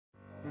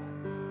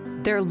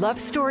Their love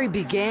story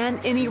began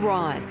in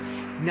Iran.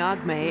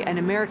 Naghmeh, an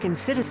American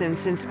citizen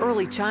since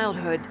early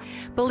childhood,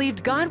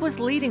 believed God was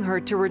leading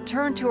her to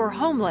return to her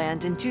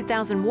homeland in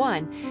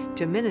 2001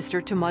 to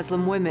minister to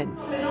Muslim women.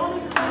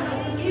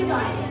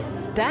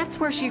 That's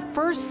where she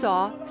first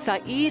saw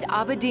Saeed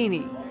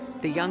Abedini.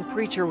 The young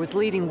preacher was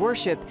leading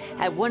worship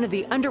at one of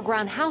the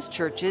underground house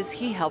churches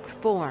he helped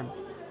form.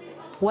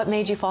 What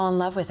made you fall in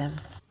love with him?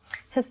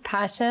 His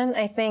passion.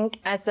 I think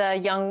as a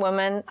young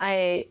woman,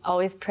 I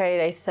always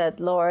prayed. I said,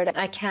 Lord,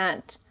 I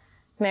can't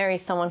marry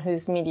someone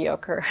who's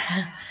mediocre.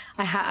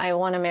 I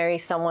want to marry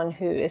someone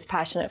who is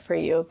passionate for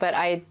you. But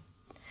I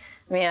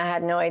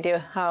had no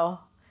idea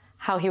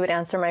how he would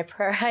answer my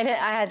prayer.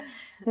 I had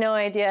no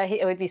idea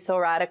it would be so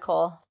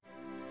radical.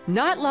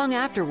 Not long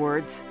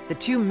afterwards, the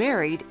two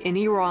married in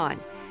Iran.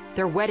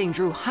 Their wedding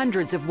drew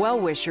hundreds of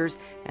well-wishers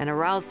and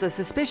aroused the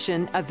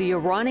suspicion of the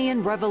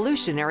Iranian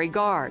Revolutionary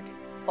Guard.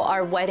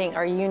 Our wedding,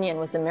 our union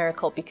was a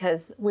miracle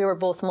because we were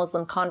both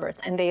Muslim converts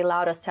and they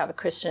allowed us to have a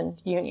Christian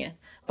union.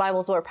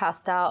 Bibles were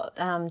passed out,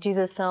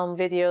 Jesus film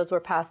videos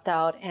were passed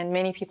out, and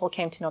many people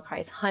came to know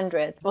Christ,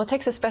 hundreds. Well, it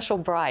takes a special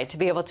bride to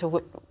be able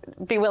to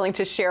be willing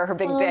to share her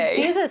big day.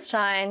 Jesus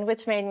shined,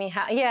 which made me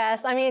happy.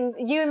 Yes, I mean,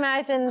 you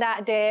imagine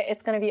that day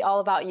it's going to be all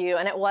about you,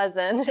 and it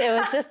wasn't. It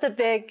was just a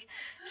big,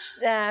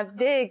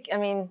 I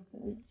mean,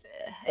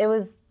 it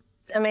was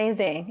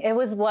amazing. It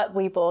was what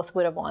we both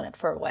would have wanted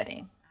for a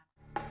wedding.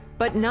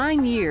 But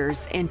 9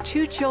 years and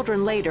 2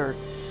 children later,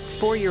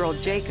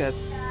 4-year-old Jacob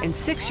and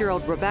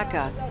 6-year-old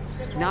Rebecca,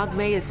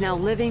 Naghmeh is now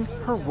living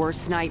her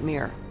worst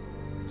nightmare.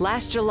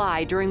 Last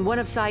July, during one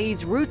of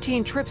Saeed's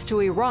routine trips to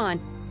Iran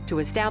to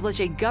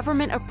establish a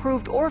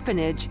government-approved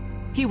orphanage,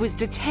 he was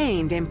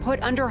detained and put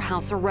under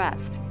house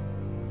arrest.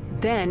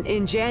 Then,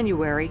 in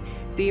January,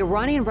 the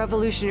Iranian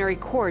Revolutionary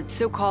Court's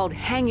so-called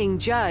hanging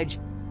judge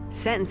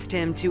sentenced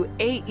him to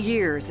 8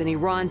 years in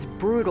Iran's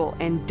brutal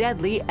and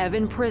deadly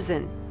Evin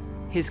prison.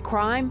 His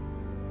crime?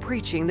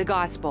 Preaching the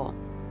gospel.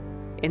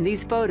 In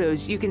these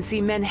photos, you can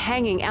see men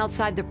hanging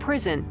outside the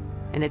prison,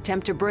 an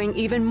attempt to bring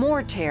even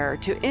more terror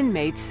to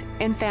inmates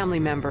and family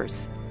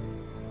members.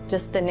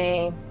 Just the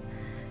name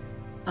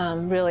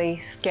really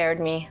scared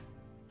me.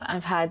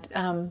 I've had,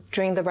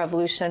 during the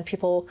revolution,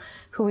 people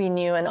who we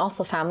knew and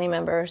also family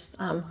members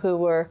who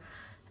were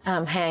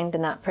hanged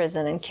in that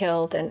prison and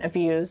killed and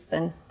abused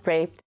and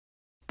raped.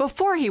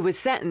 Before he was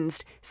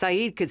sentenced,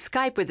 Saeed could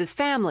Skype with his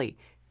family.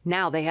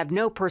 Now they have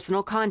no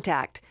personal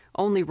contact,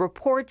 only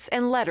reports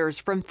and letters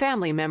from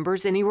family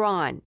members in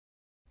Iran.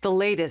 The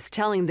latest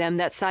telling them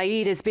that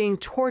Saeed is being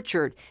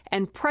tortured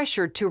and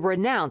pressured to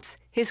renounce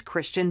his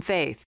Christian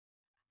faith.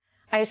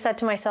 I said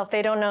to myself,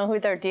 they don't know who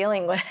they're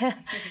dealing with.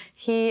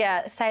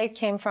 Saeed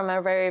came from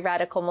a very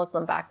radical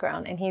Muslim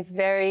background, and he's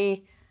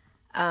very,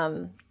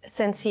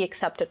 since he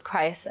accepted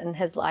Christ and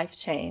his life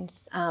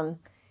changed,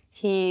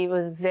 he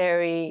was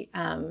very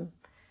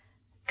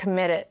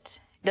committed.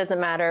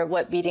 Doesn't matter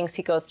what beatings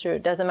he goes through.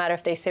 Doesn't matter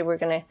if they say we're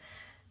going to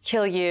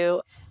kill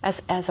you.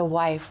 As a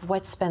wife,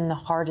 what's been the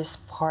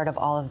hardest part of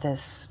all of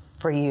this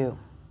for you?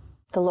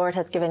 The Lord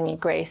has given me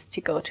grace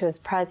to go to his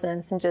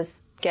presence and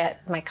just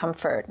get my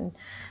comfort.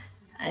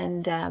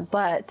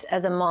 But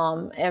as a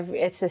mom,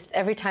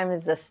 every time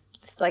is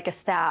it's like a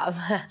stab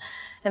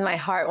in my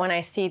heart when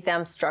I see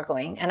them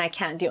struggling and I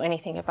can't do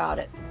anything about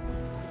it.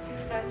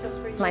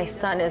 My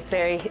son is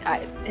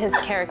his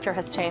character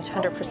has changed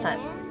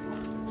 100%.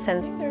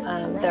 Since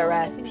the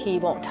arrest, he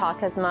won't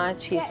talk as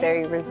much. He's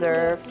very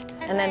reserved.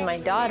 And then my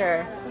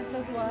daughter,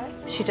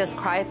 she just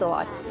cries a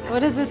lot. What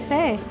does it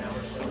say?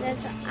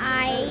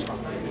 I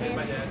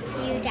miss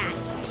you, Dad.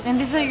 And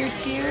these are your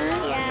tears?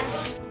 Yeah.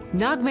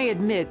 Naghmeh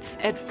admits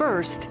at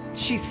first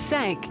she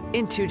sank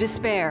into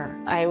despair.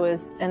 I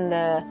was in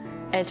the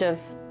edge of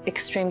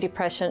extreme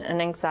depression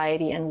and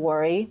anxiety and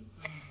worry.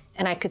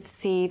 And I could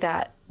see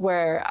that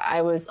where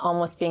I was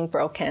almost being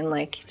broken,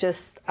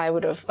 I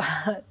would have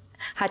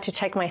had to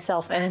check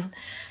myself in,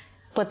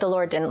 but the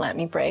Lord didn't let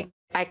me break.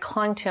 I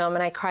clung to him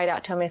and I cried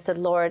out to him. I said,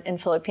 Lord, in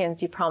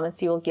Philippians, you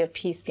promised you will give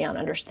peace beyond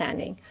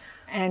understanding.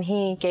 And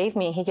he gave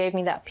me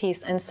that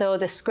peace. And so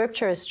the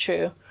scripture is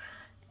true.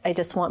 I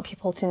just want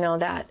people to know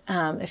that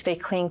if they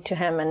cling to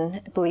him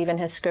and believe in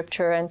his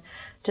scripture and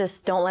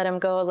just don't let him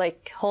go,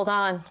 hold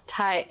on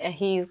tight,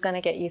 he's going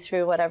to get you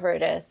through whatever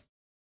it is.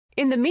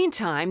 In the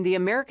meantime, the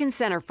American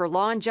Center for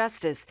Law and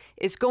Justice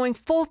is going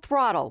full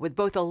throttle with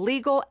both a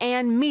legal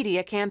and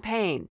media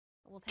campaign.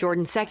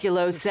 Jordan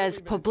Sekulow says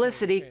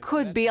publicity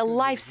could be a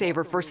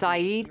lifesaver for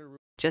Saeed,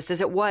 just as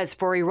it was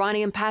for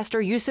Iranian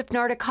pastor Yusuf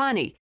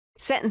Nardakhani,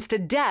 sentenced to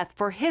death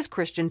for his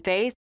Christian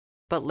faith.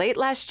 But late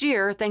last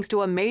year, thanks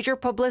to a major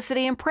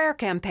publicity and prayer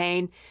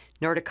campaign,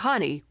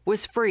 Nardakhani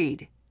was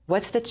freed.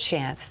 What's the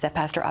chance that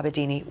Pastor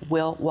Abedini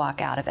will walk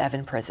out of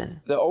Evin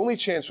prison? The only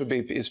chance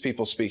is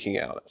people speaking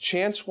out.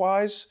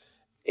 Chance-wise,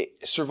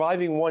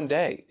 surviving one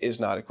day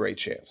is not a great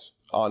chance,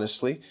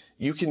 honestly.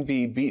 You can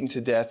be beaten to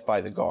death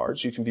by the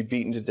guards. You can be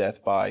beaten to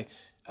death by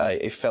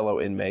a fellow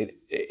inmate.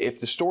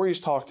 If the story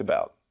is talked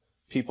about,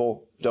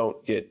 people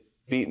don't get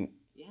beaten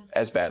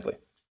as badly.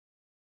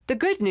 The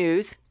good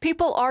news,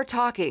 people are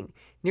talking.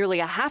 Nearly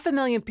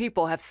 500,000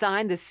 people have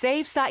signed the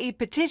Save Saeed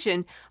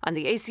petition on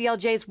the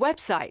ACLJ's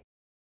website.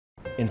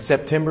 In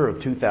September of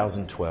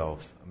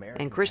 2012,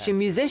 And Christian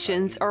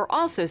musicians are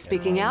also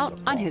speaking out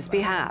on his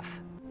behalf.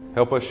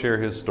 Help us share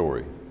his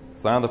story.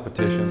 Sign the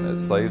petition at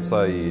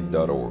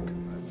savesaeed.org.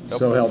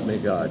 So help me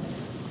God.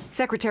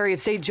 Secretary of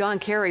State John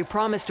Kerry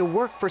promised to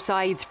work for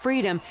Saeed's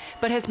freedom,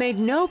 but has made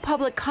no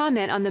public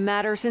comment on the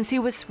matter since he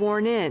was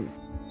sworn in.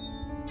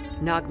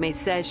 Naghmeh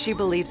says she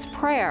believes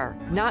prayer,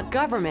 not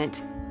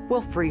government,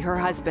 will free her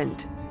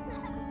husband.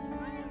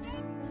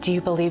 Do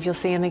you believe you'll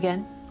see him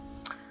again?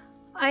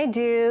 I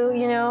do,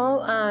 you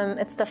know,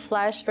 it's the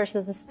flesh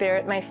versus the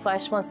spirit. My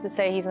flesh wants to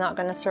say he's not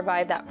going to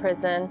survive that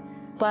prison.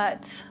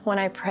 But when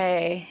I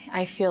pray,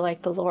 I feel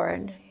like the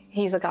Lord,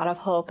 he's a God of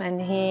hope,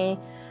 and he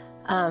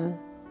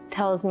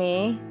tells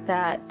me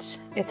that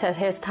it's at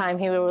his time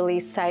he will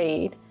release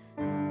Saeed.